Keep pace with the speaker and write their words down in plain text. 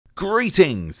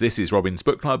Greetings! This is Robin's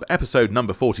Book Club, episode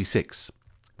number 46,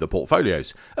 The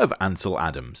Portfolios of Ansel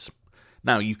Adams.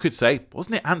 Now, you could say,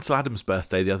 wasn't it Ansel Adams'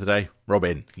 birthday the other day?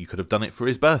 Robin, you could have done it for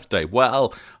his birthday.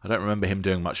 Well, I don't remember him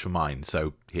doing much for mine,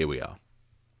 so here we are.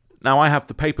 Now, I have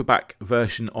the paperback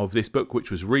version of this book, which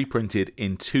was reprinted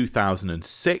in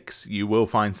 2006. You will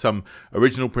find some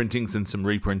original printings and some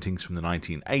reprintings from the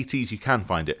 1980s. You can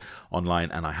find it online,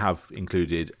 and I have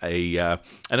included an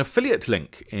affiliate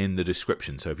link in the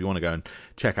description. So if you want to go and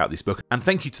check out this book, and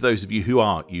thank you to those of you who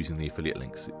are using the affiliate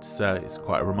links. It's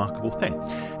quite a remarkable thing.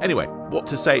 Anyway, what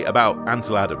to say about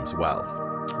Ansel Adams? Well,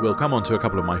 we'll come on to a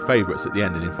couple of my favourites at the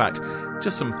end, and in fact,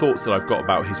 just some thoughts that I've got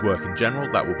about his work in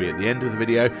general. That will be at the end of the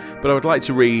video, but I would like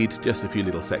to read just a few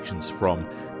little sections from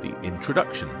the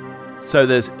introduction. So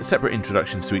there's separate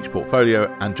introductions to each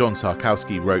portfolio, and John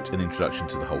Sarkowski wrote an introduction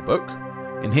to the whole book.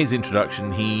 In his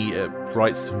introduction, he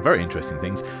writes some very interesting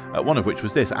things, one of which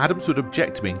was this: Adams would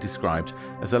object to being described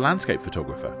as a landscape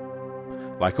photographer.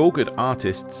 Like all good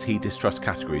artists, he distrusts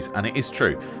categories, and it is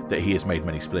true that he has made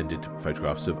many splendid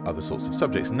photographs of other sorts of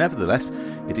subjects. Nevertheless,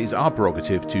 it is our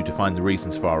prerogative to define the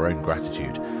reasons for our own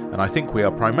gratitude, and I think we are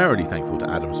primarily thankful to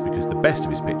Adams because the best of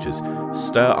his pictures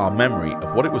stir our memory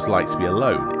of what it was like to be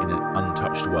alone in an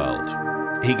untouched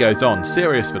world. He goes on,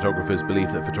 serious photographers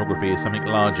believe that photography is something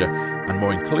larger and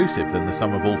more inclusive than the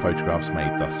sum of all photographs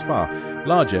made thus far,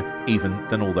 larger even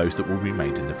than all those that will be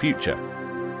made in the future,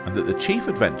 and that the chief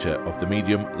adventure of the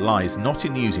medium lies not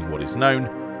in using what is known,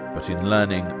 but in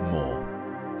learning more.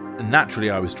 And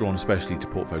naturally, I was drawn especially to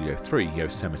Portfolio 3,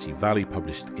 Yosemite Valley,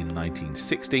 published in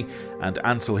 1960, and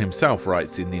Ansel himself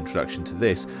writes in the introduction to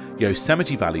this,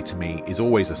 Yosemite Valley to me is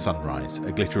always a sunrise,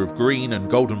 a glitter of green and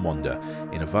golden wonder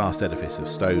in a vast edifice of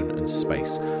stone and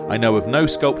space. I know of no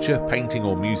sculpture, painting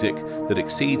or music that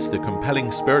exceeds the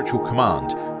compelling spiritual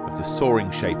command of the soaring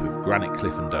shape of granite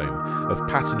cliff and dome, of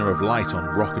patina of light on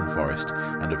rock and forest,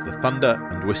 and of the thunder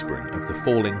and whispering of the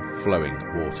falling, flowing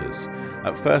waters.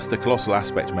 At first the colossal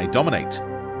aspect may dominate,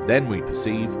 then we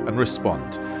perceive and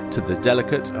respond to the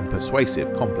delicate and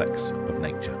persuasive complex of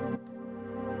nature.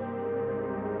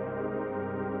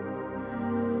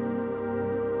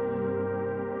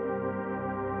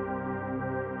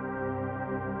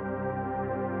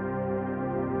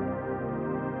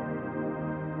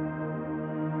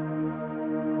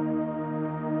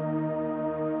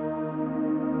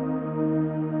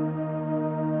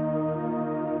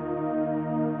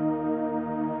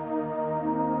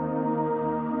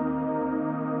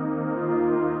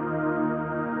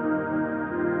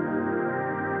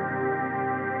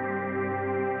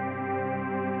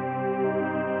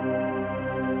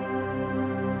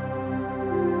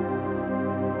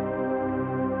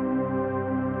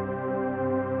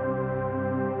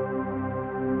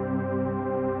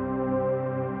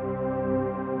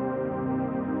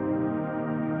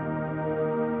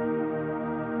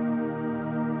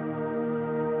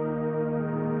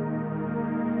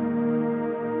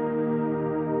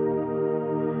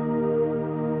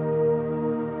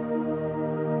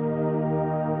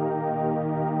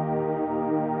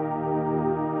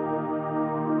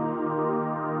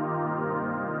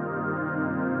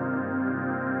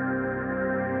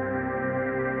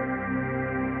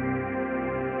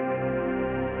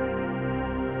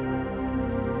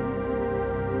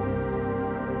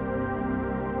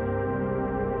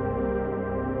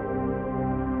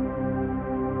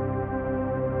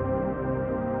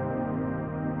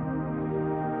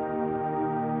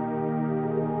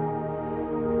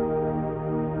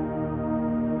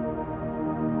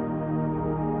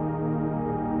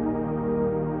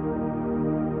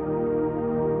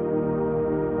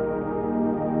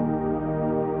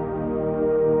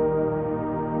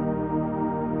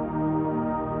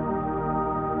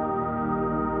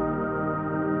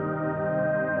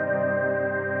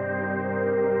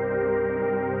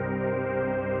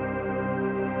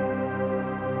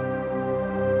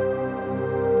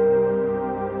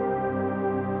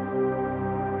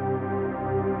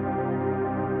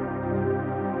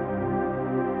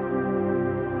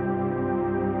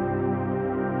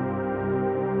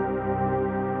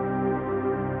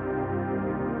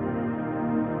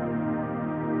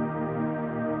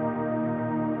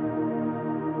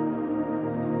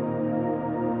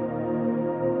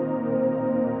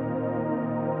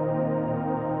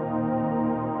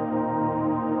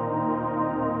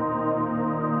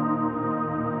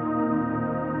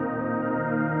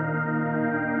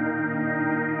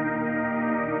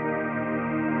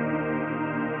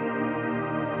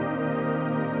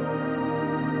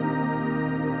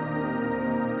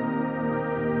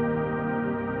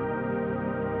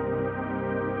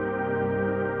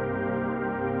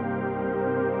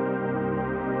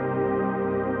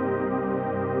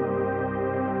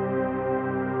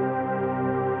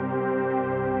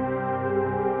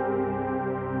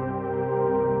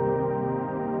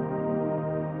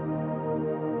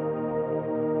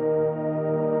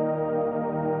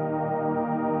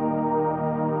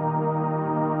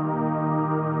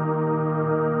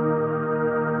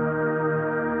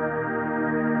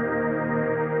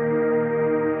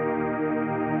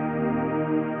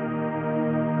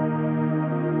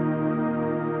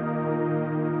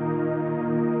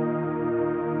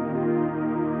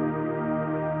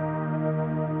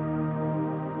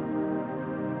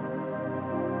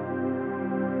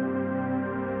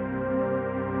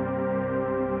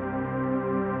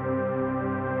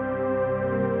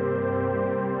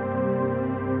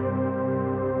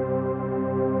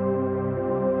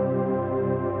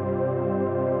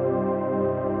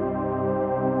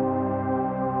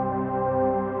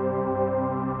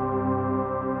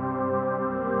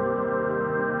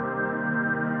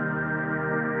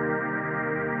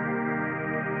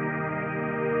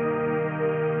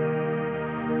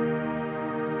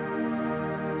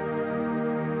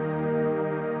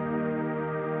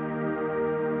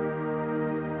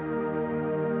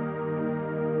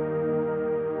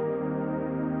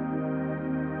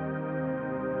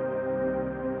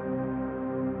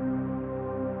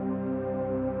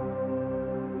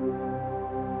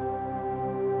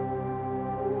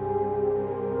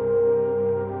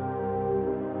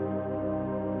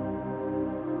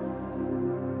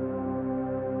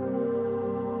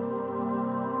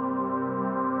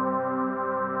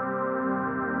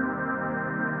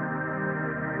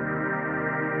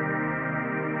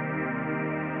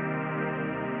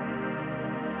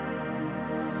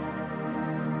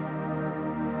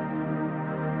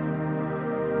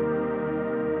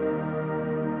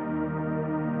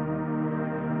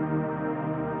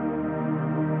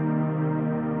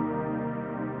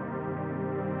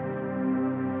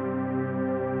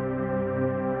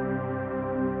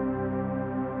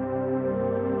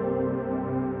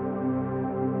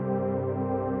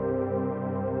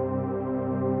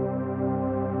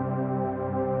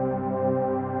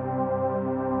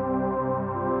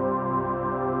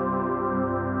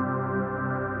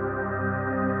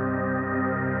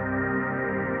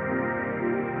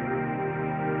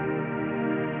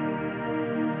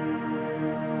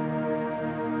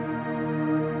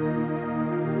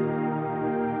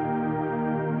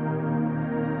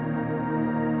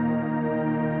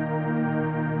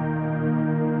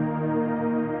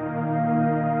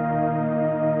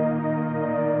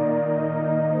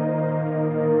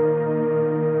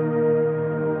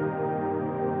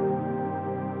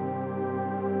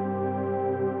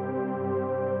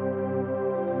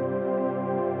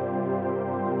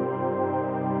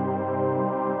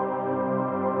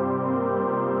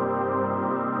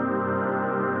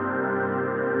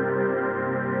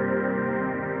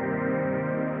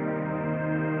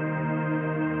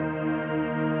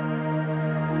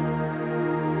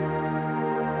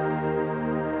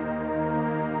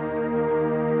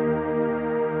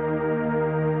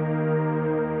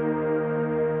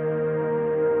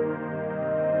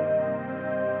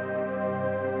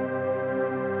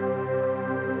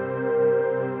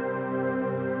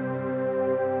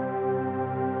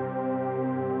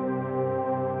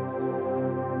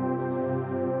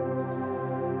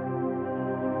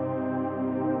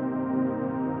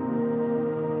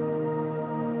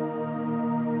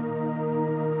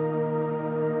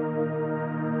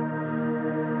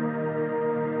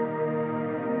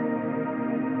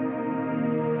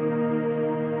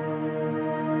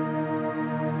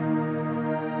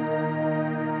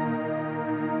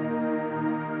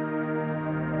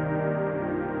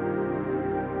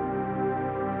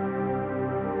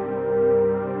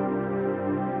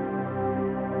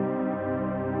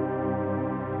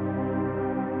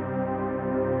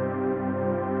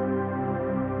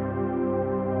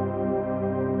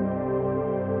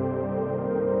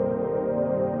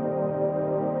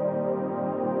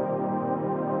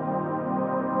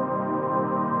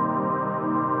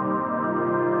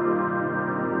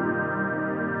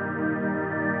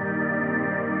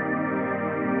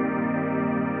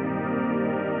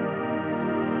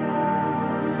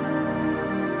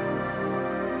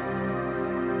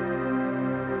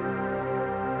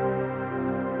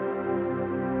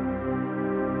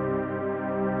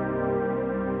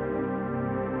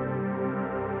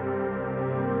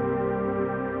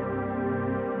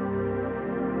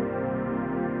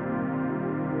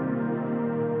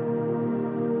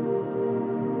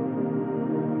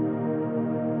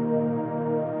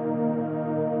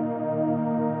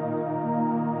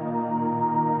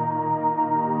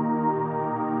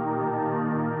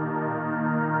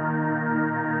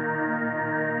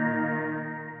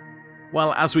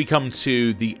 Well, as we come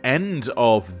to the end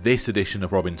of this edition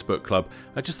of Robin's Book Club,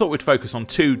 I just thought we'd focus on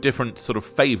two different sort of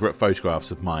favourite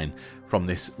photographs of mine from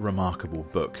this remarkable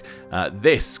book.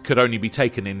 This could only be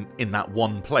taken in that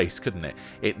one place, couldn't it?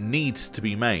 It needs to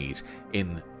be made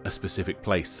in a specific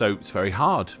place, so it's very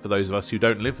hard for those of us who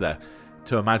don't live there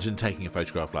to imagine taking a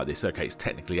photograph like this. Okay, it's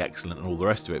technically excellent and all the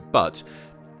rest of it, but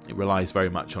it relies very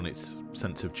much on its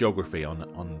sense of geography,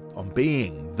 on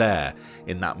being there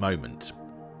in that moment.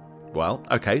 Well,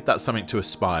 okay, that's something to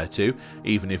aspire to,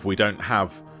 even if we don't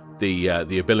have the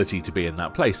ability to be in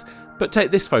that place. But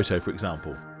take this photo, for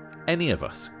example. Any of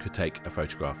us could take a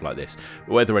photograph like this.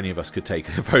 Whether any of us could take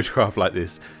a photograph like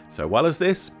this so well as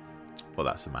this, well,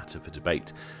 that's a matter for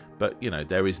debate. But, you know,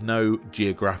 there is no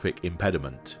geographic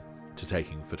impediment to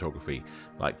taking photography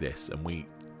like this. And we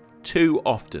too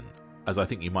often, as I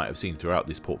think you might have seen throughout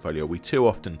this portfolio, we too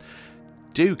often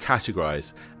do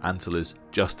categorise Ansel as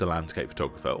just a landscape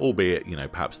photographer, albeit, you know,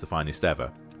 perhaps the finest ever,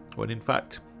 when in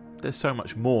fact there's so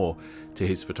much more to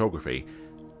his photography.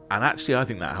 And actually I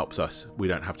think that helps us. We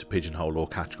don't have to pigeonhole or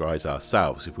categorise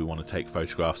ourselves. If we want to take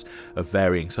photographs of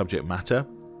varying subject matter,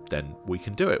 then we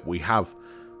can do it. We have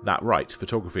that right.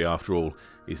 Photography, after all,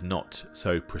 is not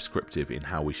so prescriptive in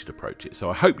how we should approach it. So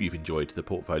I hope you've enjoyed the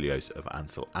portfolios of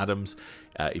Ansel Adams.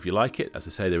 If you like it, as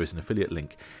I say, there is an affiliate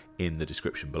link in the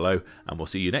description below, and we'll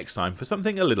see you next time for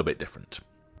something a little bit different.